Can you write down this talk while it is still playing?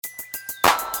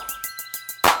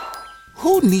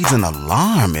Who needs an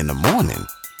alarm in the morning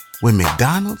when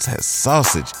McDonald's has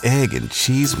sausage, egg, and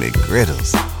cheese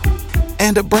McGriddles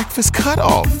and a breakfast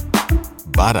cutoff?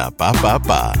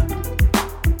 Ba-da-ba-ba-ba.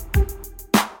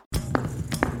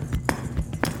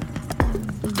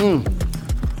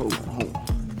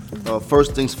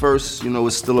 First things first,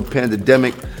 it's still a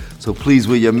pandemic, so please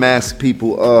wear your mask,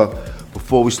 people.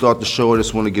 Before we start the show, I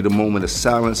just want to get a moment of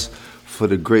silence for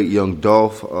the great young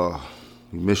Dolph.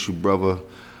 We miss you, brother.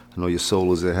 I know your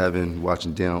soul is in heaven,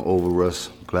 watching down over us.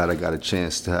 I'm glad I got a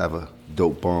chance to have a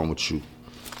dope bond with you.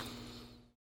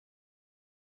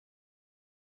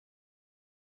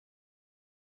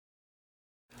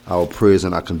 Our prayers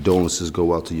and our condolences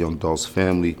go out to young Dolph's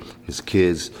family, his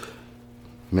kids.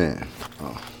 Man,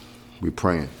 we're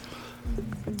praying.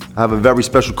 I have a very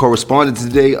special correspondent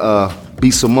today, B.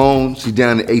 Simone. She's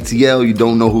down in ATL. You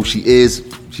don't know who she is.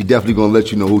 She definitely gonna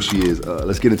let you know who she is.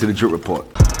 Let's get into the drip report.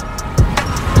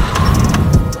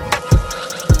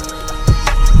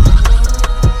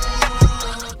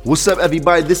 What's up,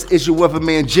 everybody? This is your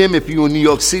weatherman, Jim. If you're in New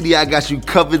York City, I got you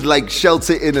covered like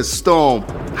shelter in a storm.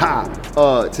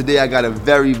 Today I got a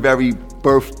very, very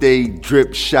birthday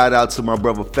drip shout out to my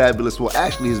brother Fabulous. Well,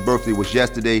 actually his birthday was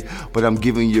yesterday, but I'm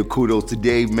giving you kudos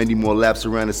today. Many more laps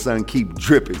around the sun, keep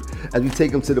dripping. As we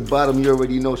take them to the bottom, you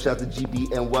already know, shout out to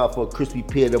GBNY for a crispy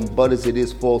pair of them butters. It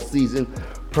is fall season.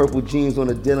 Purple jeans on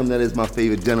the denim, that is my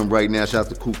favorite denim right now. Shout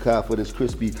out to Kool Kai for this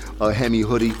crispy Hemi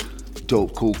hoodie.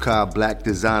 Dope, Kool Kai, black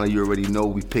designer, you already know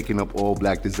we picking up all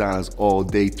black designers all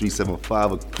day,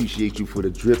 375. Appreciate you for the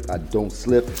drip, I don't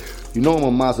slip. You know I'm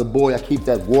a Mazda boy, I keep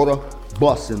that water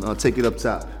bustin', take it up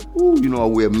top. Ooh, you know I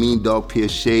wear Mean Dog pair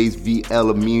shades,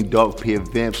 VL, a Mean Dog pair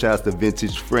vamp, shouts to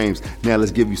Vintage Frames. Now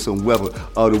let's give you some weather.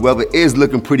 The weather is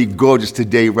looking pretty gorgeous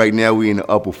today. Right now we in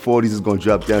the upper 40s, it's gonna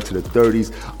drop down to the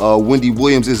 30s. Wendy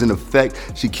Williams is in effect.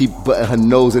 She keep putting her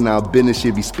nose in our business.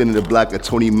 She'll be spinning the block at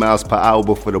 20 miles per hour,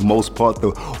 but for the most part,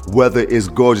 the weather is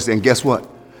gorgeous. And guess what?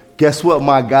 Guess what,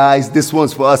 my guys? This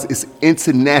one's for us. It's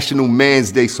International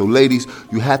Man's Day. So ladies,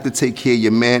 you have to take care of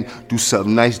your man. Do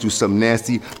something nice, do something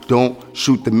nasty. Don't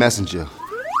shoot the messenger.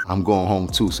 I'm going home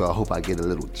too, so I hope I get a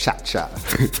little cha-cha.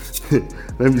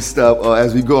 Let me stop.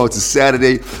 As we go on to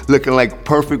Saturday, looking like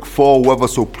perfect fall weather,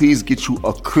 so please get you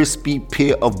a crispy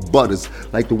pair of butters,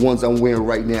 like the ones I'm wearing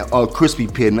right now. A crispy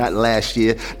pair, not last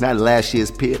year's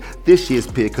pair, this year's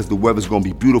pair, because the weather's gonna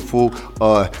be beautiful.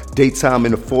 Daytime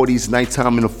in the 40s,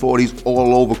 nighttime in the 40s,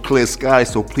 all over clear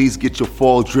skies, so please get your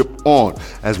fall drip on.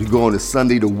 As we go on to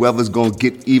Sunday, the weather's gonna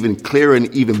get even clearer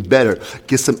and even better.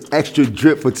 Get some extra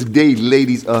drip for today,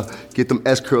 ladies. Get them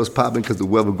S-curls popping because the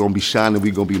weather gonna be shining.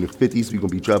 We're gonna be in the 50s. We're gonna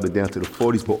be dropping down to the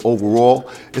 40s. But overall,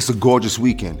 it's a gorgeous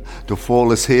weekend. The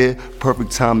fall is here.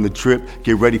 Perfect time to drip.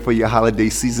 Get ready for your holiday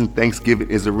season. Thanksgiving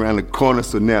is around the corner.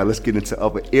 So now let's get into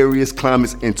other areas,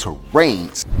 climates, and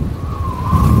terrains.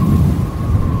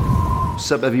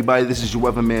 What's up, everybody? This is your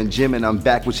weatherman, Jim, and I'm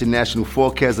back with your national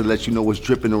forecast to let you know what's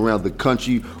dripping around the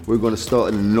country. We're going to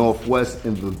start in the Northwest,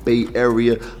 in the Bay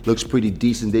Area. Looks pretty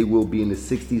decent. They will be in the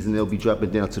 60s, and they'll be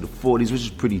dropping down to the 40s, which is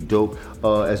pretty dope.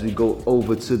 As we go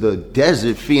over to the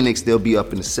desert, Phoenix, they'll be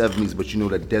up in the 70s, but you know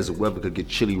that desert weather could get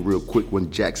chilly real quick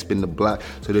when Jack spin the block,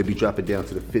 so they'll be dropping down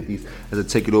to the 50s. As I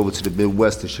take it over to the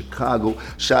Midwest, to Chicago,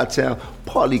 Chi-Town,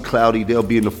 partly cloudy. They'll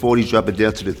be in the 40s, dropping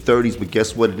down to the 30s, but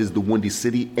guess what? It is the Windy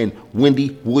City, and Wendy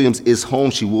Williams is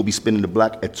home. She will be spinning the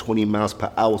block at 20 miles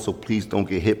per hour, so please don't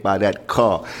get hit by that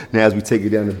car. Now, as we take it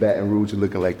down to Baton Rouge,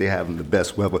 looking like they're having the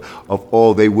best weather of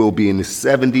all. They will be in the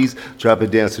 70s, dropping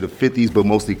down to the 50s, but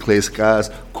mostly clear skies.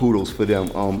 Kudos for them.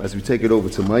 As we take it over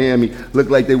to Miami, look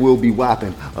like they will be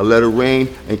whopping a let it rain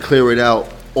and clear it out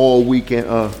all weekend.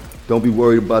 Don't be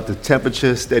worried about the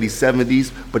temperature, steady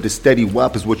 70s, but the steady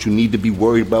whop is what you need to be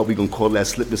worried about. We're going to call that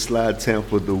slip and slide town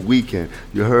for the weekend.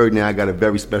 You heard now, I got a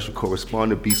very special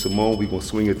correspondent, B. Simone. We're going to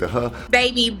swing it to her.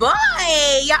 Baby boy,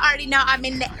 y'all already know I'm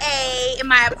in the A in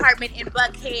my apartment in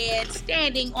Buckhead,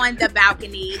 standing on the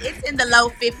balcony. It's in the low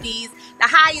 50s. The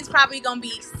high is probably going to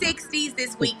be 60s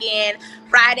this weekend.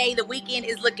 Friday, the weekend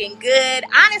is looking good.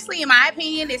 Honestly, in my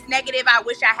opinion, it's negative. I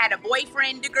wish I had a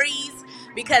boyfriend degrees,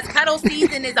 because cuddle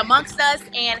season is amongst us,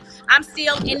 and I'm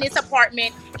still in this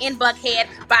apartment in Buckhead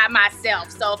by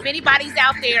myself. So if anybody's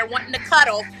out there wanting to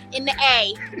cuddle in the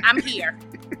A, I'm here.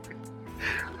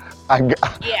 I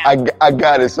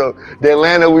got it. So the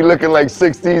Atlanta, we looking like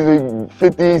 60s,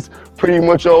 50s, pretty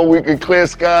much all week in clear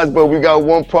skies, but we got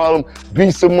one problem.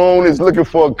 B. Simone is looking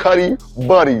for a cutty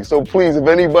buddy. So please, if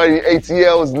anybody in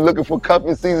ATL is looking for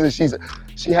cuffing season,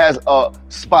 she has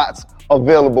spots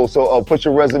available. So put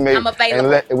your resume I'm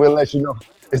available. and we'll let you know.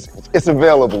 It's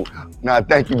available. Nah,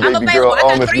 thank you, I'm baby available. girl.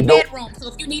 I got If 3 you don't, bedrooms,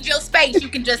 so if you need your space, you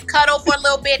can just cuddle for a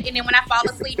little bit, and then when I fall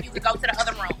asleep, you can go to the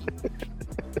other room.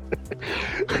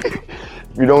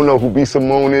 if you don't know who B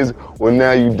Simone is, well,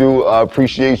 now you do. I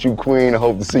appreciate you, Queen. I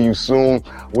hope to see you soon.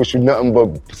 Wish you nothing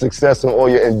but success in all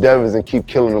your endeavors and keep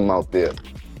killing them out there.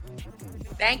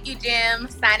 Thank you, Jim.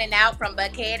 Signing out from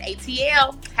Buckhead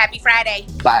ATL. Happy Friday.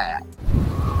 Bye.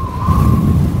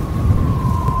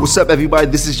 What's up, everybody?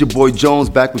 This is your boy Jones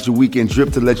back with your weekend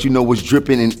drip to let you know what's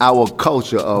dripping in our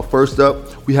culture. First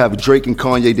up, we have Drake and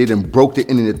Kanye. They done broke the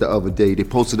internet the other day. They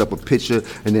posted up a picture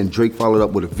and then Drake followed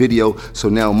up with a video. So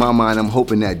now in my mind, I'm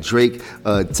hoping that Drake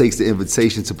takes the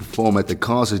invitation to perform at the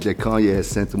concert that Kanye has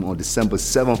sent him on December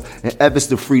 7th in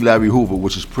Evanston Free Larry Hoover,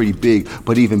 which is pretty big.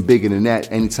 But even bigger than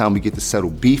that, anytime we get to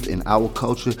settle beef in our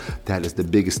culture, that is the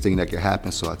biggest thing that can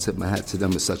happen. So I tip my hat to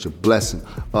them. It's such a blessing.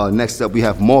 Next up, we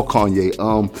have more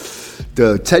Kanye.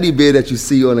 The teddy bear that you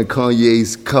see on the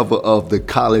Kanye's cover of the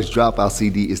College Dropout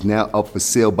CD is now up for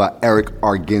sale by Eric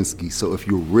Arginsky. So if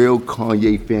you're a real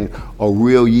Kanye fan, a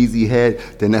real Yeezy head,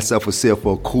 then that's up for sale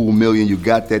for a cool $1 million. You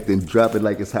got that, then drop it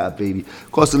like it's hot, baby.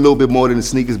 Costs a little bit more than the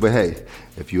sneakers, but hey,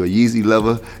 if you're a Yeezy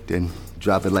lover, then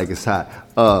drop it like it's hot.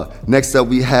 Next up,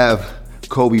 we have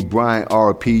Kobe Bryant,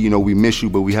 RP. You know, we miss you,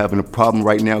 but we having a problem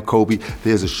right now, Kobe.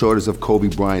 There's a shortage of Kobe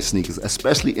Bryant sneakers,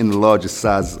 especially in the larger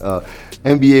sizes.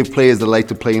 NBA players that like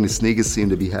to play in the sneakers seem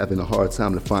to be having a hard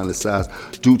time to find the size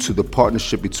due to the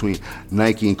partnership between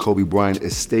Nike and Kobe Bryant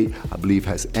estate, I believe,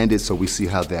 has ended, so we see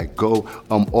how that go.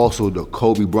 Also, the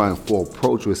Kobe Bryant 4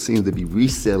 Approach, which seems to be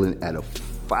reselling at a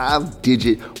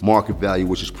 5-digit market value,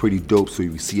 which is pretty dope. So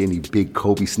if you see any big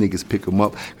Kobe sneakers, pick them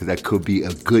up, because that could be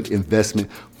a good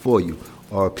investment for you.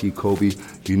 RP Kobe,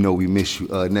 you know we miss you.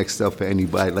 Next up, for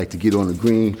anybody like to get on the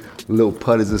green, little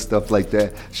putters and stuff like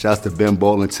that, shouts to Ben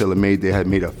Ball and Taylor Made. They had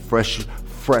made a fresh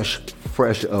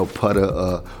putter,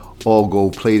 all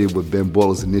gold plated with Ben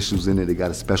Baller's initials in it. They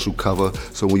got a special cover,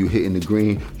 so when you hit in the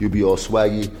green, you'll be all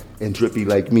swaggy and drippy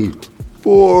like me.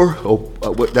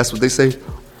 That's what they say?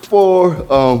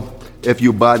 If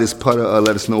you buy this putter,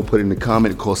 let us know, put it in the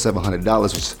comment. It costs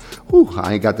 $700, which,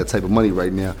 I ain't got that type of money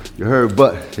right now, you heard?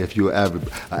 But if you're an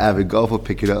avid golfer,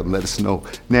 pick it up and let us know.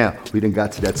 Now, we done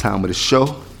got to that time of the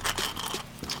show.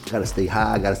 Gotta stay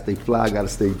high, gotta stay fly, gotta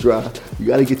stay dry. You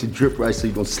gotta get your drip right so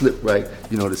you don't slip right.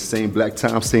 You know, the same black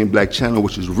time, same black channel,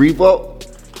 which is Revolt.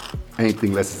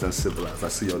 Anything less is uncivilized.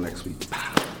 I'll see y'all next week.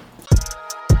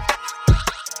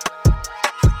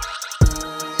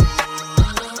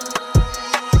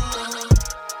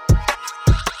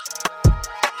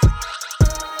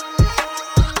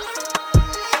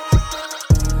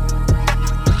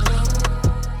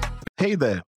 Hey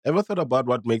there, ever thought about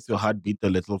what makes your heart beat a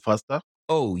little faster?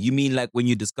 Oh, you mean like when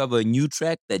you discover a new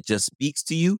track that just speaks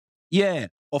to you? Yeah,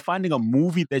 or finding a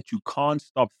movie that you can't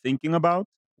stop thinking about?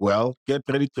 Well, get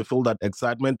ready to feel that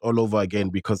excitement all over again,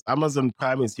 because Amazon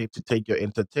Prime is here to take your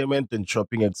entertainment and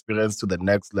shopping experience to the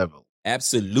next level.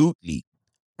 Absolutely.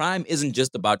 Prime isn't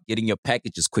just about getting your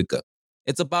packages quicker.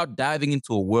 It's about diving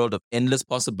into a world of endless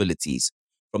possibilities,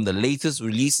 from the latest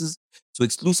releases to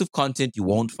exclusive content you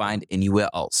won't find anywhere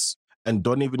else. And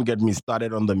don't even get me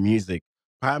started on the music.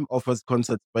 Prime offers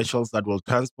concert specials that will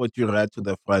transport you right to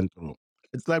the front row.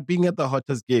 It's like being at the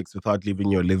hottest gigs without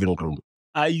leaving your living room.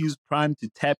 I use Prime to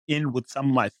tap in with some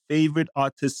of my favorite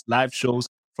artists' live shows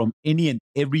from any and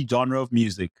every genre of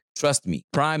music. Trust me,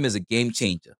 Prime is a game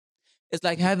changer. It's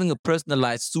like having a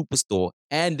personalized superstore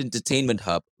and entertainment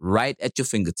hub right at your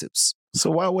fingertips. So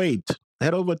why wait?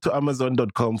 Head over to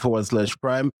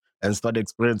amazon.com/prime and start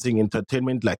experiencing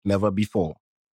entertainment like never before.